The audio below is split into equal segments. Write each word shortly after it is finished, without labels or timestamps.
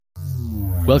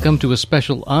Welcome to a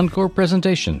special encore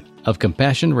presentation of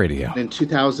Compassion Radio. In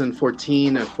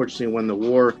 2014, unfortunately, when the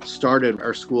war started,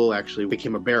 our school actually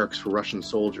became a barracks for Russian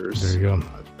soldiers. There you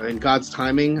go. In God's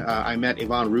timing, I met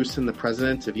Ivan Rusin, the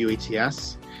president of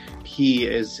UATS. He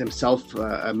is himself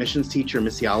a missions teacher,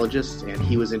 missiologist, and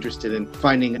he was interested in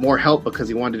finding more help because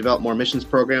he wanted to develop more missions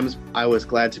programs. I was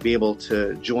glad to be able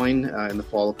to join in the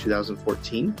fall of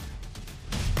 2014.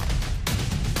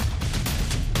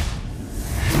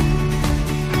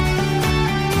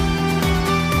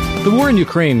 The war in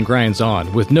Ukraine grinds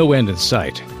on with no end in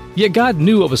sight. Yet God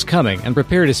knew what was coming and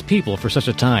prepared His people for such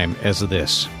a time as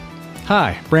this.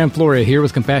 Hi, Bram Floria here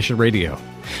with Compassion Radio.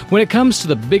 When it comes to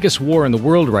the biggest war in the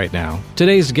world right now,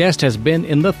 today's guest has been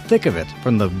in the thick of it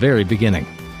from the very beginning.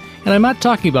 And I'm not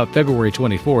talking about February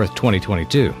 24th,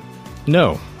 2022.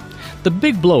 No. The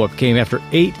big blow-up came after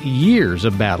 8 years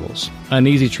of battles,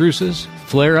 uneasy truces,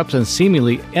 flare-ups, and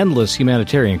seemingly endless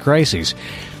humanitarian crises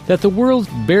that the world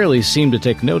barely seemed to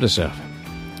take notice of,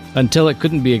 until it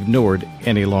couldn't be ignored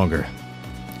any longer.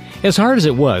 As hard as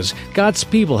it was, God's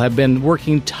people have been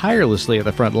working tirelessly at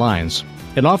the front lines,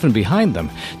 and often behind them,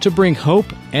 to bring hope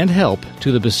and help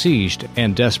to the besieged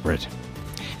and desperate.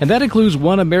 And that includes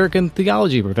one American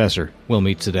theology professor we'll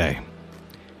meet today.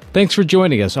 Thanks for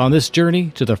joining us on this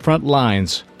journey to the front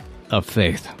lines of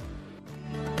faith.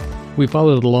 We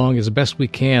followed along as best we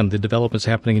can the developments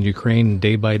happening in Ukraine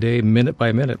day by day, minute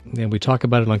by minute, and we talk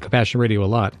about it on Compassion Radio a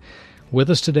lot. With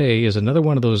us today is another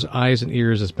one of those eyes and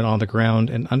ears that's been on the ground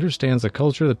and understands the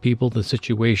culture, the people, the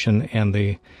situation, and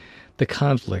the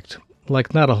conflict,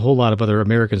 like not a whole lot of other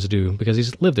Americans do, because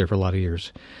he's lived there for a lot of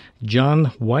years. John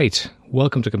White,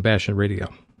 welcome to Compassion Radio.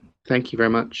 Thank you very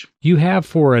much. You have,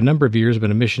 for a number of years, been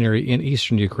a missionary in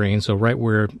eastern Ukraine, so right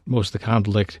where most of the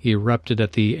conflict erupted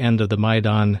at the end of the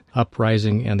Maidan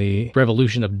uprising and the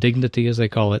revolution of dignity, as they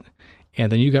call it.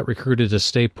 And then you got recruited to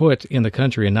stay put in the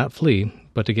country and not flee,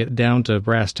 but to get down to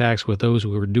brass tacks with those who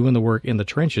were doing the work in the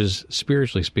trenches,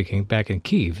 spiritually speaking, back in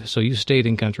Kyiv. So you stayed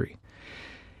in country.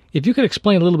 If you could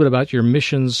explain a little bit about your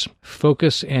missions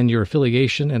focus and your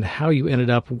affiliation and how you ended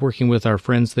up working with our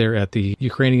friends there at the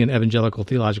Ukrainian Evangelical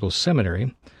Theological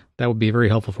Seminary, that would be very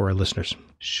helpful for our listeners.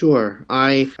 Sure.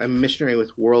 I'm a missionary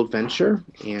with World Venture,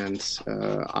 and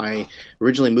I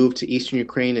originally moved to eastern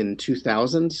Ukraine in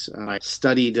 2000. I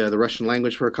studied the Russian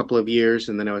language for a couple of years,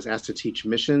 and then I was asked to teach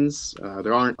missions.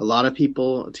 There aren't a lot of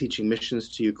people teaching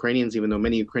missions to Ukrainians, even though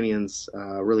many Ukrainians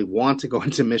really want to go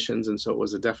into missions, and so it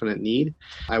was a definite need.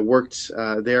 I worked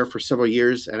there for several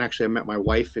years, and actually I met my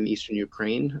wife in eastern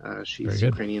Ukraine. She's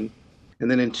Ukrainian. And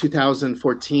then in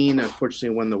 2014,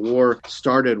 unfortunately, when the war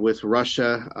started with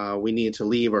Russia, we needed to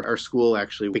leave. Our school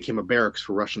actually became a barracks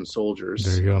for Russian soldiers.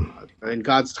 There you go. In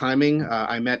God's timing,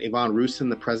 I met Ivan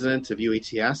Rusin, the president of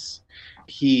UATS.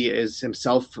 He is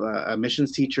himself a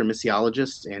missions teacher,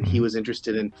 missiologist, and he was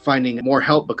interested in finding more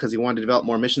help because he wanted to develop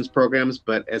more missions programs.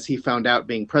 But as he found out,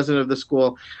 being president of the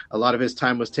school, a lot of his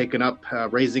time was taken up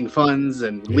raising funds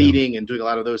and leading and doing a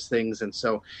lot of those things. And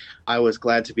so I was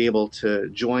glad to be able to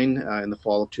join in the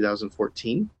fall of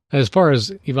 2014. As far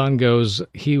as Ivan goes,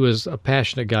 he was a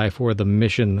passionate guy for the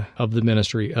mission of the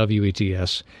ministry of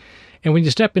UATS. And when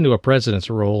you step into a president's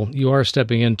role, you are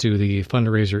stepping into the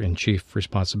fundraiser-in-chief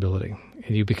responsibility.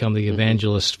 And you become the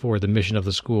evangelist for the mission of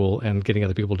the school and getting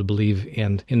other people to believe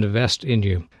and invest in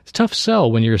you. It's a tough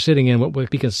sell when you're sitting in what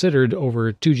would be considered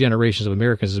over 2 generations of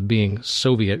Americans as being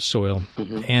Soviet soil.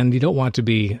 And you don't want to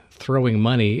be throwing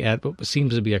money at what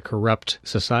seems to be a corrupt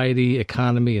society,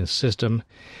 economy, and system.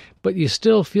 But you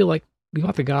still feel like you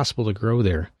want the gospel to grow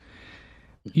there.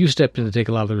 You stepped in to take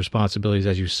a lot of the responsibilities,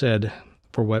 as you said,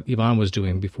 for what Ivan was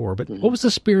doing before. But what was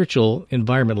the spiritual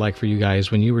environment like for you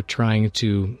guys when you were trying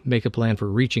to make a plan for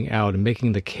reaching out and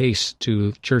making the case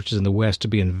to churches in the West to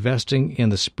be investing in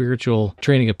the spiritual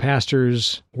training of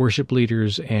pastors, worship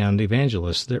leaders, and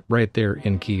evangelists right there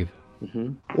in Kyiv?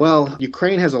 Well,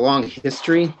 Ukraine has a long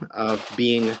history of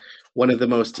being one of the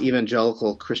most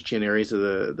evangelical Christian areas of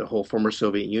the whole former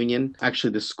Soviet Union.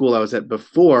 Actually, the school I was at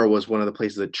before was one of the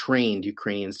places that trained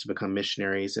Ukrainians to become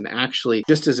missionaries. And actually,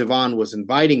 just as Ivan was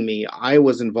inviting me, I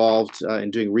was involved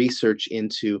in doing research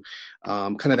into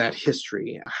kind of that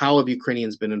history. How have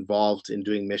Ukrainians been involved in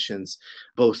doing missions,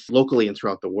 both locally and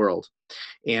throughout the world?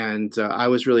 And I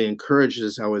was really encouraged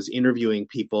as I was interviewing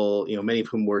people, many of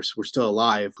whom were still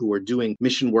alive, who were doing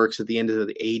mission works at the end of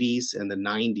the 80s and the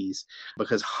 90s,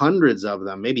 because hundreds of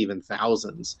them, maybe even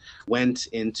thousands, went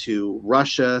into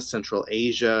Russia, Central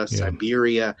Asia,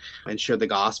 Siberia, and shared the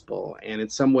gospel. And in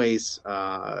some ways,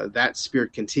 that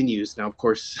spirit continues. Now, of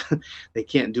course, they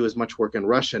can't do as much work in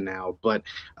Russia now, but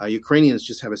Ukraine Ukrainians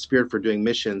just have a spirit for doing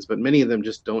missions, but many of them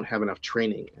just don't have enough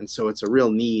training. And so it's a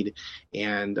real need.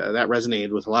 And that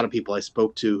resonated with a lot of people I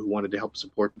spoke to who wanted to help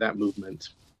support that movement.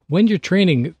 When you're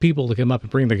training people to come up and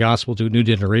bring the gospel to a new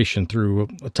generation through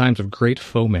times of great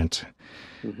foment,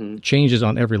 changes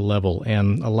on every level,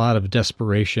 and a lot of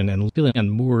desperation and feeling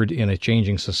unmoored in a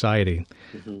changing society,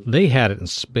 they had it in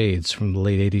spades from the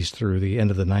late 80s through the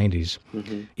end of the 90s.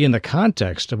 In the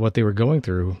context of what they were going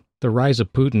through, the rise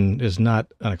of Putin is not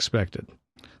unexpected.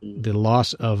 The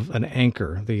loss of an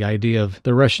anchor, the idea of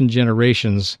the Russian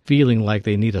generations feeling like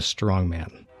they need a strong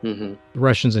man. The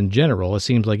Russians in general, it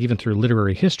seems like even through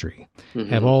literary history,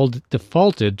 have all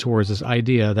defaulted towards this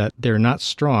idea that they're not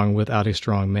strong without a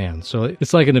strong man. So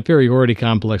it's like an inferiority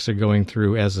complex they're going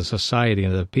through as a society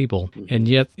and a people. And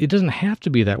yet it doesn't have to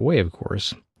be that way, of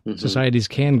course. Societies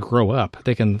can grow up.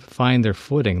 They can find their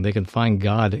footing. They can find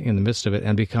God in the midst of it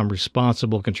and become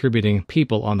responsible, contributing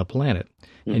people on the planet.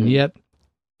 And yet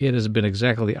it has been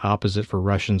exactly the opposite for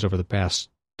Russians over the past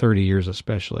 30 years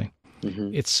especially.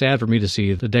 It's sad for me to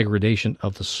see the degradation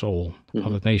of the soul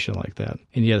of a nation like that,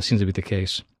 and yet it seems to be the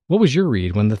case. What was your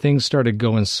read when the things started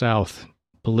going south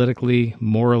politically,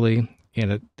 morally,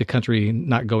 and the country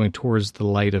not going towards the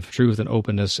light of truth and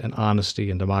openness and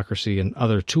honesty and democracy and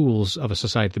other tools of a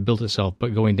society to build itself,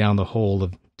 but going down the hole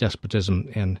of despotism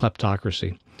and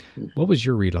kleptocracy? What was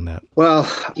your read on that?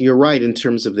 Well, you're right in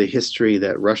terms of the history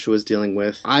that Russia was dealing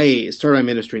with. I started my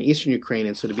ministry in Eastern Ukraine,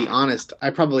 and so to be honest, I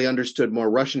probably understood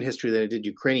more Russian history than I did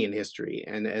Ukrainian history.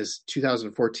 And as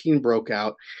 2014 broke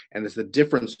out, and as the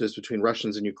differences between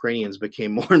Russians and Ukrainians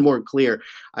became more and more clear,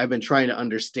 I've been trying to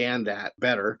understand that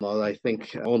better. Well, I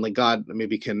think only God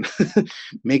maybe can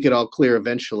make it all clear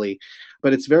eventually.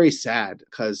 But it's very sad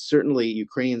because certainly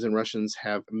Ukrainians and Russians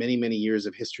have many, many years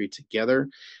of history together.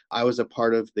 I was a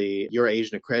part of the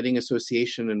Eurasian Accrediting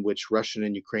Association, in which Russian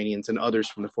and Ukrainians and others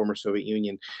from the former Soviet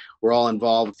Union were all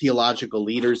involved, theological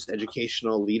leaders,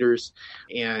 educational leaders.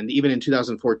 And even in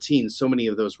 2014, so many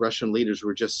of those Russian leaders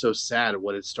were just so sad at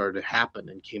what had started to happen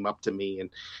and came up to me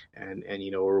and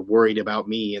were worried about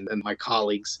me and my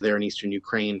colleagues there in Eastern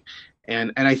Ukraine.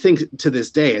 And I think to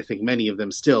this day, I think many of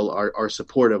them still are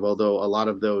supportive, although a lot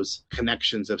of those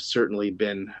connections have certainly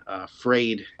been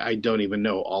frayed. I don't even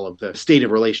know all of the state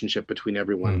of relationship between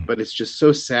everyone, but it's just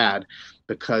so sad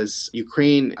because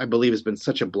Ukraine, I believe, has been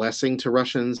such a blessing to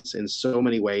Russians in so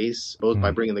many ways, both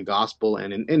by bringing the gospel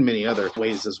and in many other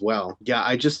ways as well.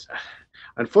 Yeah,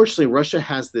 unfortunately, Russia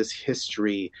has this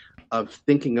history of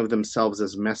thinking of themselves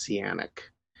as messianic.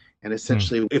 And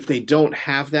essentially, if they don't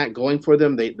have that going for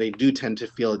them, they do tend to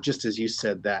feel, just as you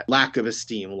said, that lack of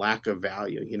esteem, lack of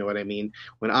value. You know what I mean?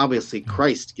 When obviously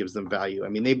Christ gives them value. I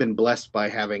mean, they've been blessed by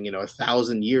having,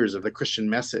 1,000 years of the Christian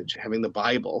message, having the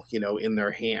Bible, in their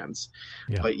hands.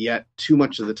 Yeah. But yet, too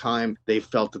much of the time, they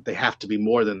felt that they have to be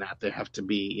more than that. They have to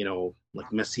be, like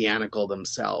messianical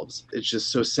themselves. It's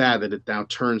just so sad that it now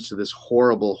turns to this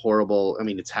horrible, I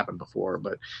mean, it's happened before,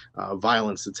 but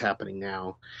violence that's happening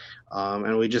now.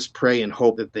 And we just pray and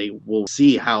hope that they will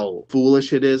see how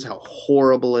foolish it is, how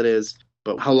horrible it is.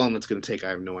 But how long that's going to take, I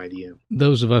have no idea.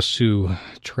 Those of us who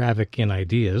traffic in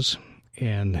ideas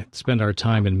and spend our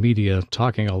time in media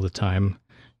talking all the time,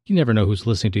 you never know who's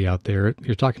listening to you out there.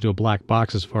 You're talking to a black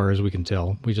box as far as we can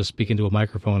tell. We just speak into a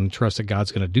microphone and trust that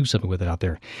God's going to do something with it out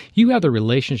there. You have the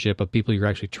relationship of people you're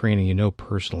actually training,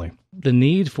 personally. The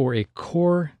need for a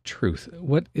core truth.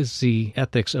 What is the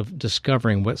ethics of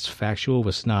discovering what's factual,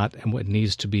 what's not, and what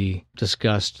needs to be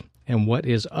discussed, and what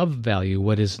is of value,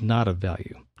 what is not of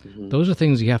value? Those are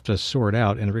things you have to sort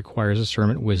out, and it requires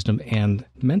discernment, wisdom, and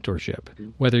mentorship.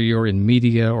 Whether you're in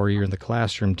media or you're in the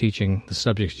classroom teaching the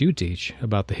subjects you teach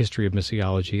about the history of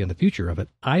missiology and the future of it,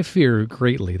 I fear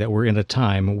greatly that we're in a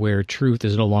time where truth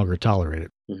is no longer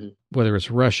tolerated. Whether it's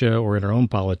Russia or in our own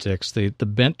politics, the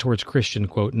bent towards Christian,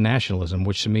 quote, nationalism,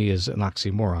 which to me is an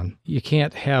oxymoron. You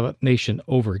can't have a nation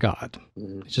over God.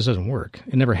 It just doesn't work.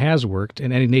 It never has worked,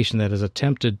 and any nation that has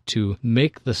attempted to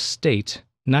make the state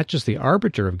not just the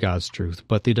arbiter of God's truth,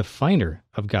 but the definer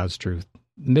of God's truth,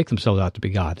 make themselves out to be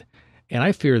God. And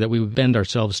I fear that we would bend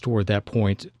ourselves toward that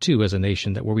point, too, as a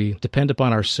nation, that where we depend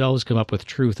upon ourselves, come up with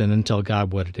truth, and then tell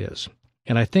God what it is.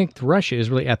 And I think Russia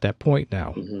is really at that point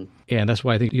now. And that's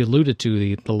why I think you alluded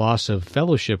to the loss of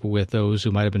fellowship with those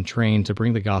who might have been trained to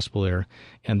bring the gospel there,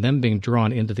 and them being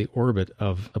drawn into the orbit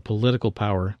of a political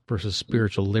power versus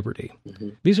spiritual liberty.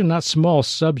 These are not small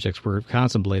subjects we're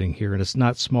contemplating here, and it's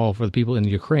not small for the people in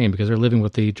Ukraine because they're living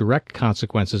with the direct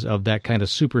consequences of that kind of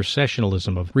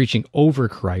supersessionalism of reaching over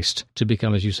Christ to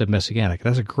become, as you said, messianic.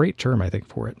 That's a great term, I think,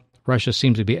 for it. Russia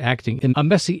seems to be acting in a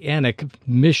messianic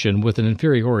mission with an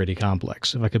inferiority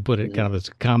complex, if I could put it kind of as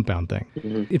a compound thing.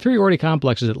 Mm-hmm. Inferiority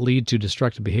complexes that lead to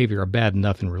destructive behavior are bad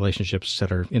enough in relationships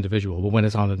that are individual, but when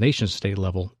it's on a nation-state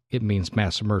level, it means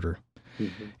mass murder.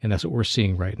 Mm-hmm. And that's what we're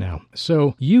seeing right now.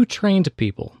 So you trained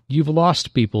people. You've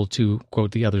lost people to,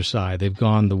 quote, the other side. They've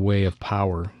gone the way of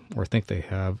power, or think they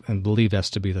have, and believe that's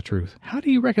to be the truth. How do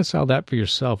you reconcile that for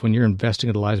yourself when you're investing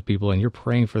in the lives of people and you're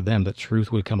praying for them that truth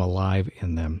would come alive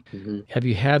in them? Mm-hmm. Have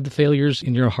you had the failures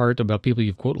in your heart about people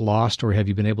you've, quote, lost, or have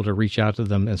you been able to reach out to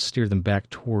them and steer them back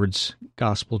towards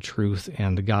gospel truth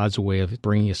and God's way of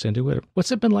bringing us into it?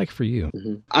 What's it been like for you?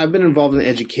 Mm-hmm. I've been involved in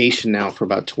education now for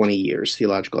about 20 years,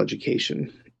 theological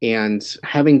education. And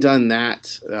having done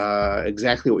that,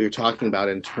 exactly what you're talking about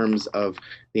in terms of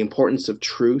the importance of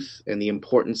truth and the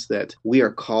importance that we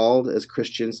are called as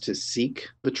Christians to seek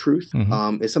the truth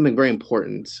is something very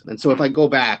important. And so if I go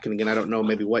back, and again, I don't know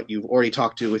maybe what you've already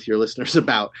talked to with your listeners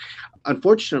about,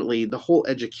 unfortunately, the whole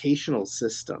educational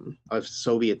system of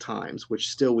Soviet times, which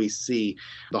still we see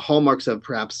the hallmarks of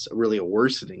perhaps really a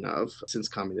worsening of since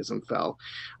communism fell,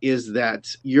 is that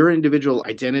your individual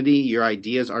identity, your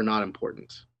ideas are not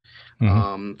important.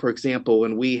 For example,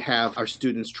 when we have our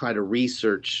students try to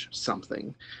research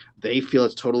something, they feel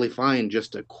it's totally fine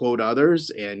just to quote others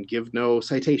and give no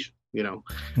citation. You know,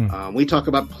 we talk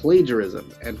about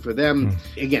plagiarism, and for them,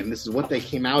 again, this is what they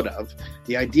came out of.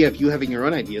 The idea of you having your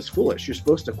own idea is foolish. You're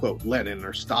supposed to quote Lenin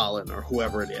or Stalin or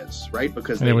whoever it is, right?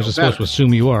 Because they were supposed to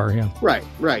assume you are, yeah.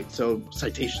 Right. So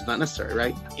citation is not necessary,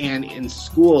 right? And in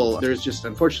school, there's just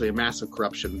unfortunately a massive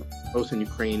corruption. Both in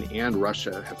Ukraine and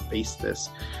Russia have faced this,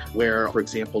 where, for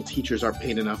example, teachers aren't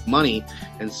paid enough money,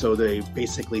 and so they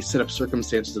basically set up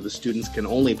circumstances that the students can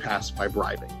only pass by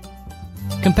bribing.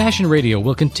 Compassion Radio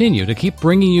will continue to keep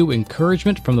bringing you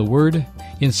encouragement from the Word,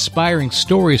 inspiring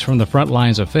stories from the front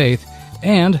lines of faith,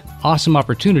 and awesome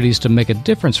opportunities to make a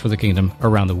difference for the kingdom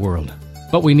around the world.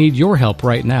 But we need your help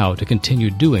right now to continue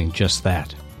doing just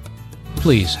that.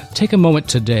 Please take a moment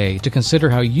today to consider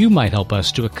how you might help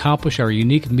us to accomplish our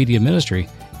unique media ministry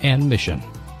and mission.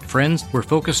 Friends, we're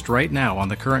focused right now on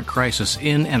the current crisis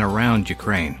in and around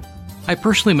Ukraine. I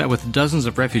personally met with dozens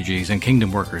of refugees and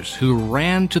kingdom workers who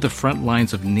ran to the front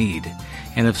lines of need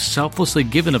and have selflessly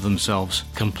given of themselves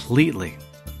completely,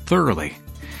 thoroughly,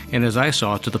 and as I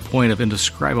saw, to the point of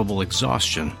indescribable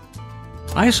exhaustion.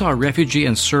 I saw refugee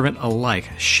and servant alike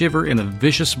shiver in a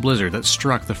vicious blizzard that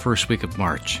struck the first week of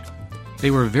March. They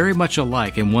were very much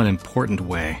alike in one important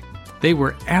way. They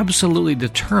were absolutely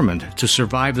determined to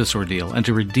survive this ordeal and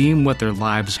to redeem what their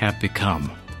lives have become.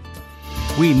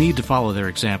 We need to follow their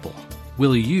example.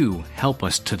 Will you help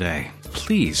us today?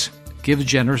 Please give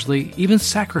generously, even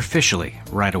sacrificially,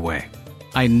 right away.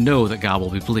 I know that God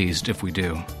will be pleased if we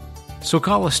do. So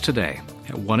call us today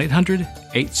at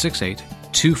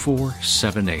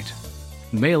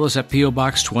 1-800-868-2478. Mail us at P.O.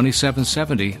 Box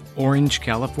 2770, Orange,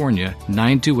 California,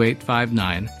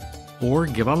 92859, or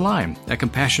give online at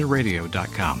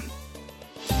CompassionRadio.com.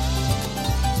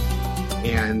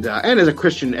 And as a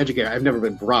Christian educator, I've never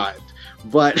been bribed.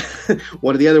 But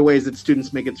one of the other ways that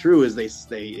students make it through is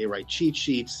they write cheat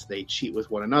sheets, they cheat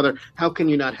with one another. How can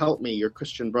you not help me, your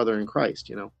Christian brother in Christ,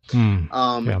 you know?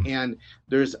 And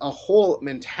there's a whole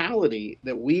mentality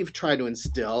that we've tried to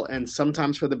instill, and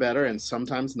sometimes for the better and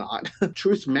sometimes not.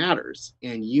 Truth matters,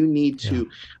 and you need to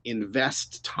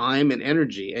invest time and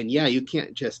energy. And you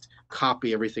can't just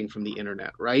copy everything from the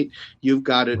internet, right? You've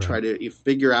got to try to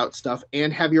figure out stuff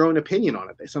and have your own opinion on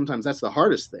it. Sometimes that's the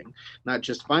hardest thing, not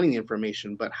just finding the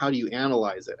information, but how do you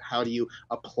analyze it? How do you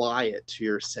apply it to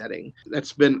your setting?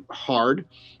 That's been hard,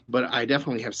 but I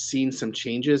definitely have seen some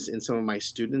changes in some of my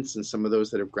students and some of those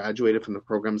that have graduated from the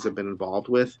programs I've been involved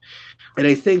with. And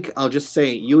I think I'll just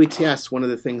say UATS, one of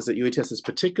the things that UATS is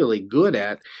particularly good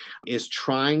at is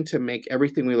trying to make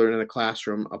everything we learn in the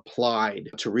classroom applied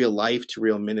to real life, to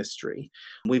real ministry.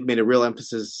 We've made a real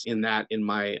emphasis in that in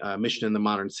my Mission in the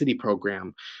Modern City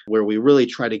program, where we really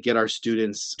try to get our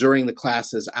students during the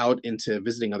classes out into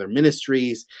visiting other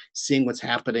ministries, seeing what's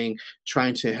happening,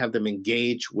 trying to have them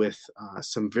engage with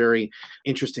some very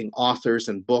interesting authors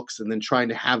and books, and then trying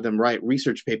to have them write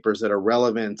research papers that are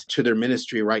relevant to their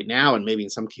ministry right now, and maybe in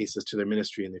some cases to their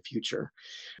ministry in the future.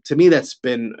 To me, that's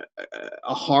been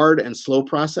a hard and slow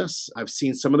process. I've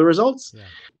seen some of the results,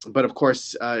 but of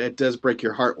course, it does break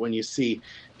your heart when you see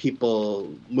people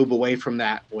move away from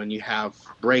that when you have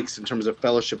breaks in terms of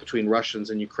fellowship between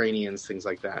Russians and Ukrainians, things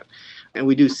like that. And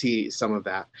we do see some of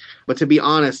that. But to be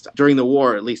honest, during the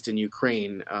war, at least in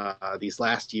Ukraine, these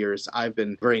last years, I've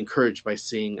been very encouraged by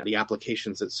seeing the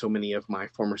applications that so many of my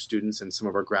former students and some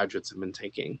of our graduates have been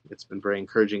taking. It's been very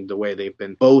encouraging the way they've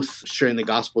been both sharing the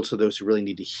gospel to those who really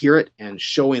need to hear it and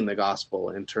showing the gospel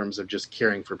in terms of just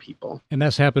caring for people. And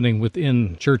that's happening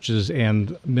within churches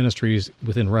and ministries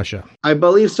within Russia. I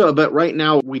believe so, but right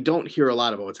now we don't hear a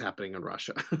lot about what's happening in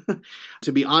Russia.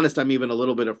 To be honest, I'm even a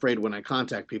little bit afraid when I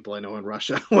contact people I know in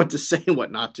Russia what to say and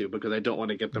what not to, because I don't want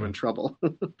to get them in trouble.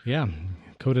 Yeah,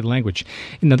 coded language.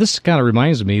 Now, this kind of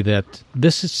reminds me that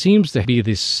this seems to be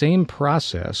the same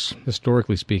process,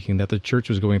 historically speaking, that the church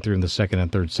was going through in the 2nd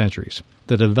and 3rd centuries,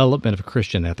 the development of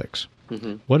Christian ethics.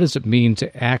 Mm-hmm. What does it mean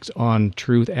to act on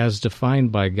truth as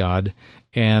defined by God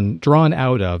and drawn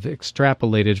out of,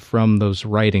 extrapolated from those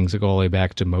writings that go all the way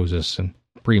back to Moses and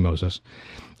pre-Moses,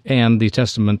 and the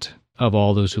testament of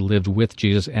all those who lived with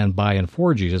Jesus and by and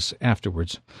for Jesus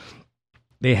afterwards?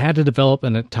 They had to develop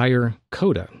an entire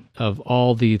coda of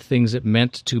all the things it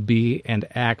meant to be and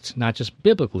act, not just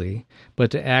biblically, but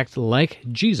to act like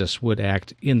Jesus would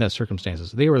act in that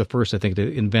circumstances. They were the first, I think,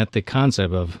 to invent the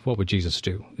concept of what would Jesus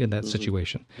do in that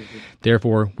situation. Mm-hmm.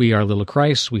 Therefore, we are little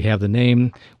Christ. We have the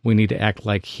name. We need to act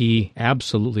like he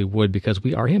absolutely would, because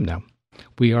we are him now.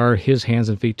 We are his hands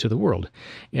and feet to the world.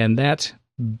 And that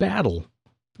battle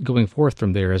going forth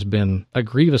from there has been a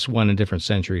grievous one in different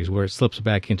centuries, where it slips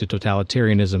back into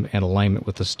totalitarianism and alignment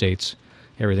with the states.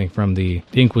 Everything from the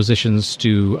Inquisitions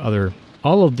to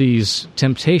all of these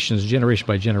temptations, generation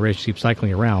by generation, keep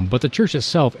cycling around. But the church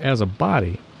itself, as a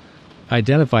body,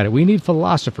 identified it. We need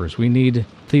philosophers, we need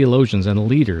theologians and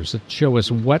leaders that show us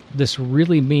what this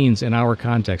really means in our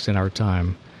context, in our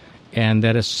time, and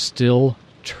that is still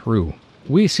true.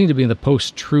 We seem to be in the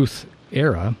post-truth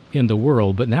era in the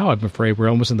world, but now I'm afraid we're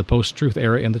almost in the post-truth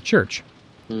era in the church.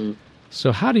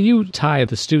 So how do you tie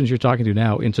the students you're talking to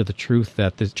now into the truth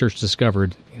that the church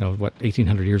discovered,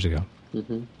 1,800 years ago?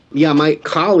 Mm-hmm. Yeah, my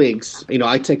colleagues,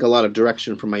 I take a lot of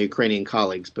direction from my Ukrainian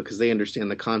colleagues because they understand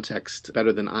the context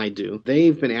better than I do.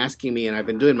 They've been asking me, and I've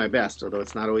been doing my best, although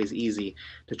it's not always easy,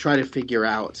 to try to figure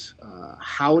out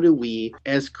how do we,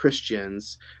 as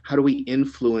Christians, how do we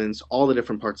influence all the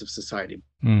different parts of society?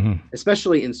 Mm-hmm.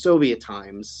 Especially in Soviet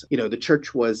times, the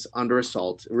church was under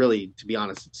assault. Really, to be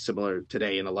honest, it's similar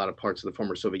today in a lot of parts of the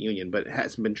former Soviet Union, but it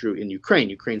hasn't been true in Ukraine.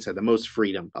 Ukraine's had the most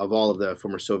freedom of all of the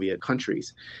former Soviet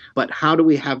countries. But how do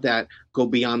we have that go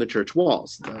beyond the church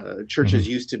walls? The churches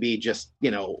used to be just,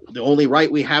 the only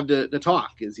right we have to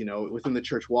talk is, within the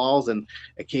church walls, and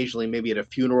occasionally maybe at a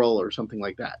funeral or something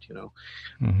like that,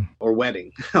 or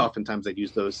wedding. Oftentimes they'd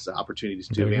use those opportunities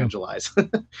to evangelize.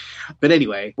 But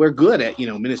anyway, we're good at,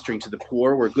 ministering to the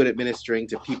poor. We're good at ministering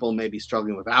to people maybe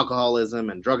struggling with alcoholism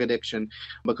and drug addiction,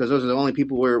 because those are the only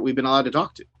people we've been allowed to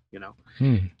talk to.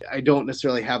 I don't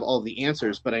necessarily have all the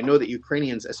answers, but I know that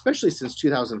Ukrainians, especially since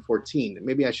 2014,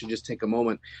 maybe I should just take a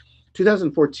moment.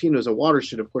 2014 was a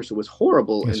watershed. Of course, it was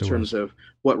horrible in terms of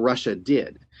what Russia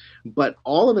did. But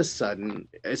all of a sudden,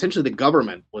 essentially the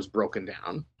government was broken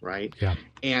down, right? Yeah.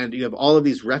 And you have all of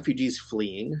these refugees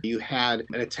fleeing. You had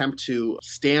an attempt to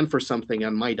stand for something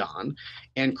on Maidan,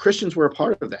 and Christians were a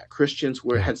part of that. Christians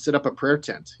had set up a prayer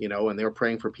tent, and they were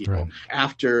praying for people. Right.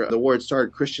 After the war had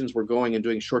started, Christians were going and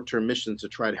doing short-term missions to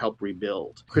try to help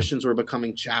rebuild. Christians were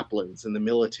becoming chaplains in the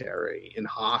military, in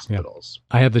hospitals.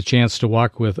 Yeah. I had the chance to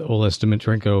walk with Oles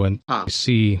Dmytrenko and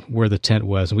see where the tent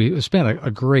was. We spent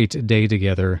a great day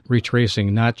together,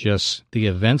 retracing not just the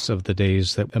events of the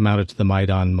days that amounted to the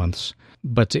Maidan months,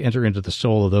 but to enter into the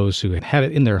soul of those who had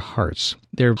it in their hearts.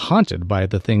 They're haunted by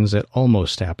the things that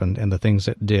almost happened and the things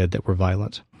that did that were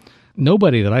violent.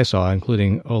 Nobody that I saw,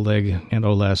 including Oleg and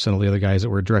Oles and all the other guys that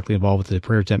were directly involved with the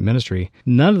prayer tent ministry,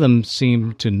 none of them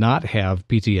seemed to not have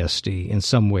PTSD in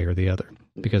some way or the other,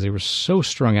 because they were so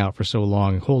strung out for so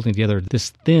long, holding together this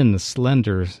thin,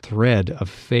 slender thread of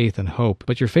faith and hope.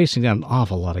 But you're facing down an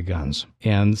awful lot of guns,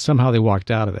 and somehow they walked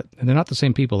out of it. And they're not the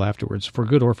same people afterwards, for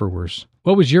good or for worse.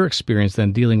 What was your experience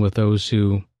then dealing with those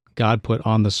who God put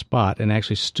on the spot and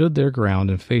actually stood their ground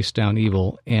and faced down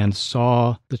evil and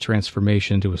saw the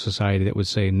transformation into a society that would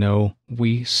say, no,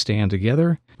 we stand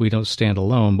together. We don't stand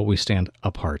alone, but we stand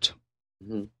apart?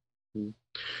 Mm-hmm.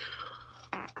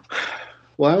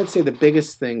 Well, I would say the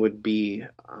biggest thing would be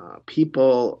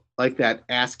people like that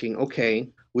asking, okay,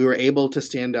 we were able to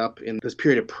stand up in this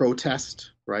period of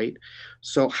protest, right?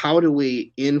 So how do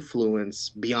we influence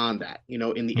beyond that,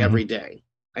 in the everyday?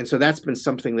 And so that's been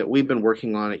something that we've been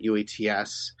working on at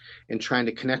UATS and trying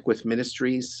to connect with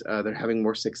ministries that are having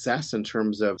more success in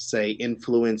terms of, say,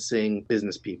 influencing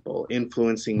business people,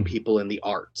 influencing people in the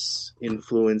arts,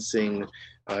 influencing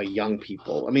young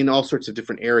people. I mean, all sorts of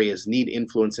different areas need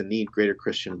influence and need greater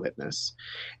Christian witness.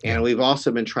 And we've also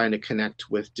been trying to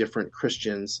connect with different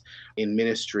Christians in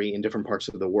ministry in different parts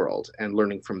of the world and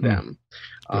learning from them.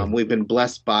 We've been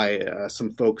blessed by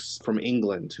some folks from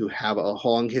England who have a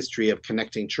long history of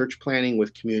connecting church planning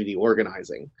with community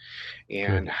organizing,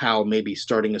 and how maybe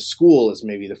starting a school is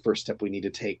maybe the first step we need to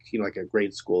take, like a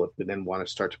grade school, if we then want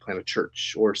to start to plant a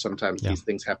church, or sometimes these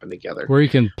things happen together. Where you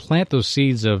can plant those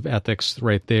seeds of ethics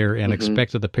right there and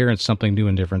expect of the parents something new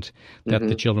and different that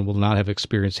the children will not have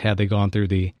experienced had they gone through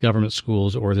the government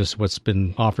schools or this what's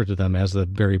been offered to them as the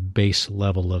very base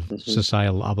level of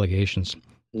societal obligations.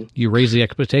 You raise the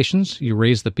expectations, you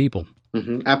raise the people.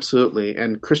 Absolutely.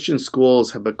 And Christian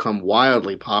schools have become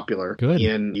wildly popular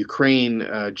in Ukraine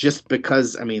just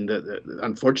because, I mean,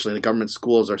 unfortunately, the government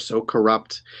schools are so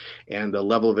corrupt, and the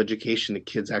level of education the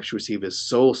kids actually receive is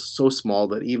so small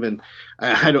that even,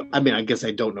 I guess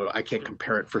I don't know, I can't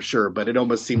compare it for sure, but it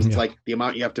almost seems like the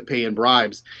amount you have to pay in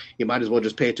bribes, you might as well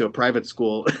just pay it to a private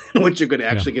school, which you're going to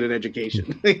actually get an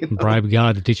education. Bribe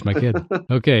God to teach my kid.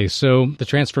 Okay, so the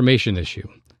transformation issue.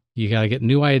 You got to get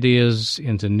new ideas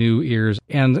into new ears.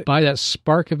 And by that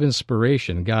spark of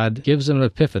inspiration, God gives them an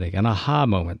epiphany, an aha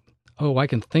moment. Oh, I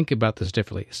can think about this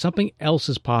differently. Something else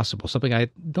is possible. Something I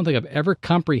don't think I've ever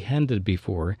comprehended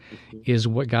before is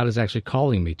what God is actually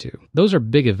calling me to. Those are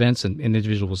big events in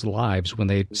individuals' lives when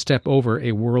they step over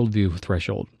a worldview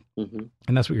threshold.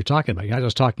 And that's what you're talking about. You're not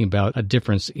just talking about a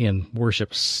difference in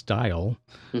worship style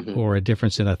or a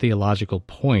difference in a theological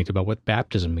point about what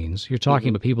baptism means. You're talking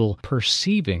about people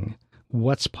perceiving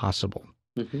what's possible.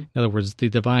 In other words, the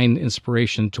divine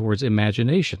inspiration towards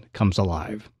imagination comes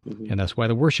alive. And that's why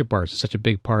the worship arts is such a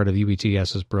big part of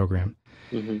UETS's program.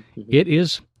 It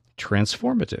is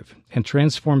transformative, and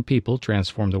transformed people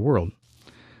transform the world.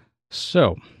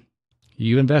 So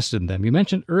you invested in them. You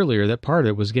mentioned earlier that part of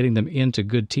it was getting them into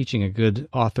good teaching and good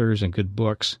authors and good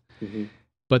books.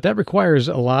 But that requires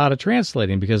a lot of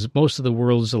translating, because most of the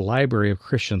world is a library of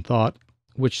Christian thought,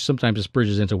 which sometimes just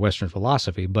bridges into Western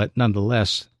philosophy. But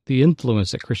nonetheless, the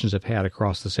influence that Christians have had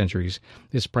across the centuries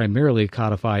is primarily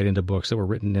codified into books that were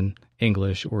written in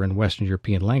English or in Western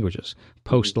European languages,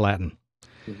 post-Latin.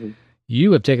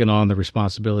 You have taken on the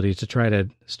responsibility to try to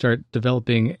start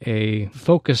developing a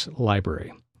focus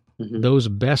library. Those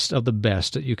best of the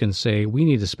best that you can say, we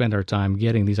need to spend our time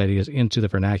getting these ideas into the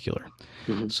vernacular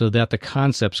so that the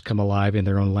concepts come alive in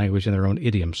their own language and their own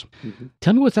idioms.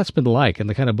 Tell me what that's been like and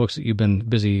the kind of books that you've been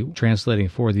busy translating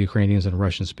for the Ukrainians and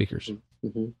Russian speakers.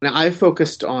 Now, I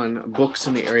focused on books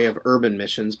in the area of urban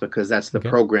missions because that's the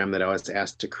program that I was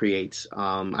asked to create.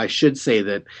 I should say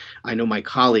that I know my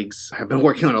colleagues have been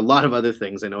working on a lot of other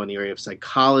things. I know in the area of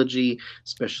psychology,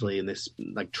 especially in this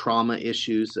like trauma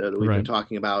issues that we've been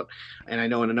talking about, and I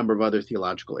know in a number of other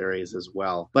theological areas as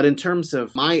well. But in terms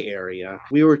of my area,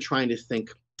 we were trying to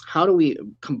think, how do we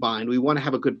combine? We want to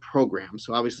have a good program.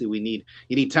 So obviously you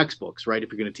need textbooks, right? If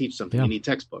you're going to teach something, you need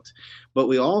textbooks. But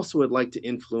we also would like to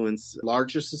influence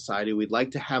larger society. We'd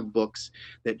like to have books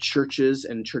that churches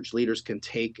and church leaders can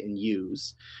take and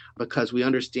use, because we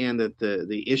understand that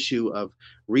the issue of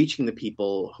reaching the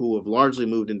people who have largely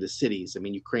moved into cities. I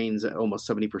mean, Ukraine's almost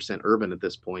 70% urban at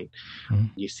this point.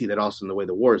 You see that also in the way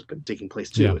the war has been taking place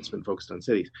too. It's been focused on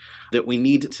cities. That we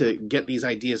need to get these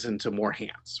ideas into more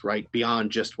hands, right?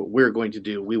 Beyond just what we're going to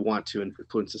do, we want to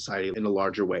influence society in a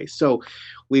larger way. So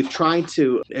we've tried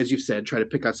to, as you've said, try to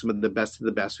pick out some of the best of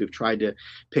the best. We've tried to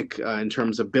pick in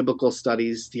terms of biblical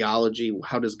studies, theology.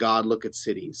 How does God look at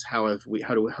cities? How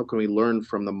can we learn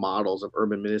from the models of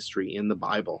urban ministry in the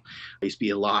Bible? There used to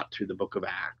be a lot through the book of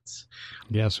Acts.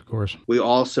 Yes, of course. We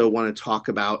also want to talk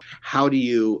about, how do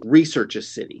you research a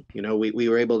city? You know, we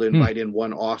were able to invite in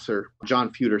one author.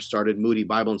 John Feuder started Moody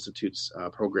Bible Institute's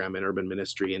program in urban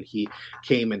ministry, and he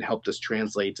came and helped us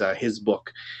translate his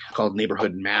book called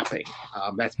Neighborhood Mapping.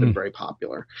 That's been very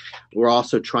popular. We're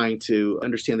also trying to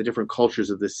understand the different cultures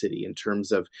of the city in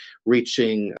terms of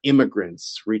reaching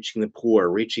immigrants, reaching the poor,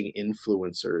 reaching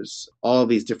influencers. All of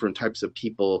these different types of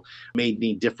people may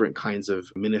need different kinds of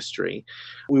ministry.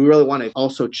 We really want to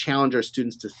also challenge our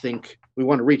students to think. We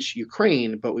want to reach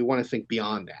Ukraine, but we want to think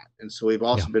beyond that. And so we've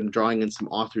also been drawing in some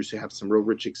authors who have some real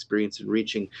rich experience in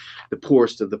reaching the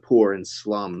poorest of the poor in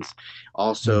slums.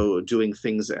 Also doing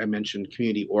things, I mentioned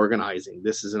community organizing.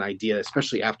 This is an idea,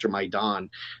 especially after Maidan,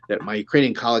 that my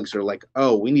Ukrainian colleagues are like,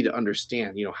 oh, we need to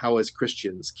understand, how as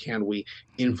Christians can we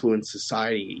influence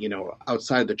society,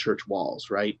 outside the church walls,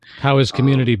 right? How is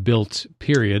community built,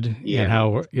 period, and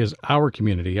how is our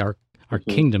community, our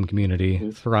kingdom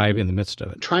community thrive in the midst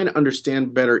of it? Trying to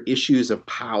understand better issues of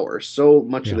power. So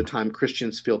much of the time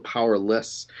Christians feel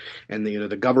powerless, and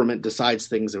the government decides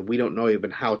things and we don't know even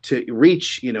how to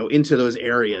reach, into those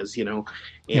areas,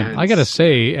 And I got to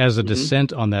say, as a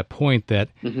dissent on that point, that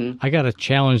I got to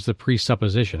challenge the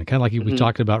presupposition, kind of like we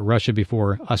talked about Russia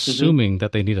before, assuming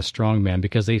that they need a strong man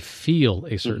because they feel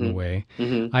a certain way.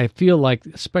 I feel like,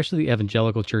 especially the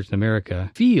evangelical church in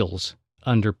America, feels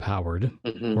underpowered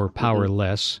or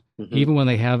powerless, even when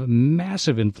they have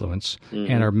massive influence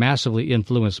and are massively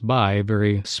influenced by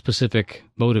very specific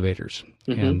motivators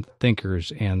and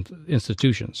thinkers and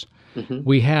institutions.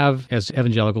 We have, as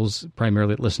evangelicals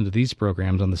primarily that listen to these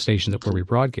programs on the station where we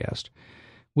broadcast,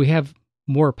 we have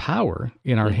more power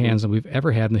in our hands than we've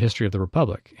ever had in the history of the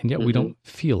Republic, and yet we don't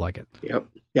feel like it. Yep.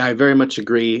 Yeah, I very much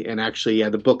agree. And actually,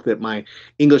 the book that my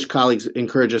English colleagues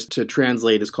encourage us to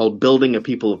translate is called Building a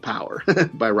People of Power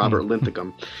by Robert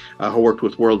Linthicum, who worked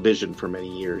with World Vision for many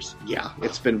years. Yeah,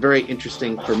 it's been very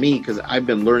interesting for me because I've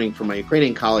been learning from my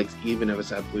Ukrainian colleagues, even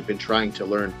as we've been trying to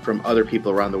learn from other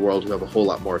people around the world who have a whole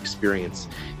lot more experience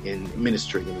in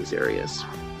ministering in these areas.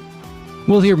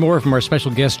 We'll hear more from our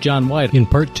special guest, John White, in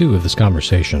part 2 of this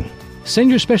conversation. Send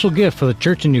your special gift for the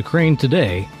church in Ukraine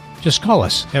today. Just call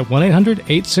us at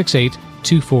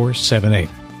 1-800-868-2478.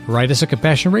 Write us at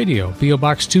Compassion Radio, P.O.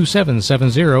 Box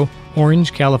 2770,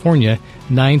 Orange, California,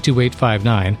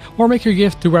 92859, or make your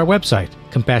gift through our website,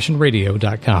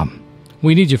 CompassionRadio.com.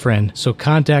 We need you, friend, so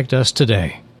contact us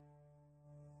today.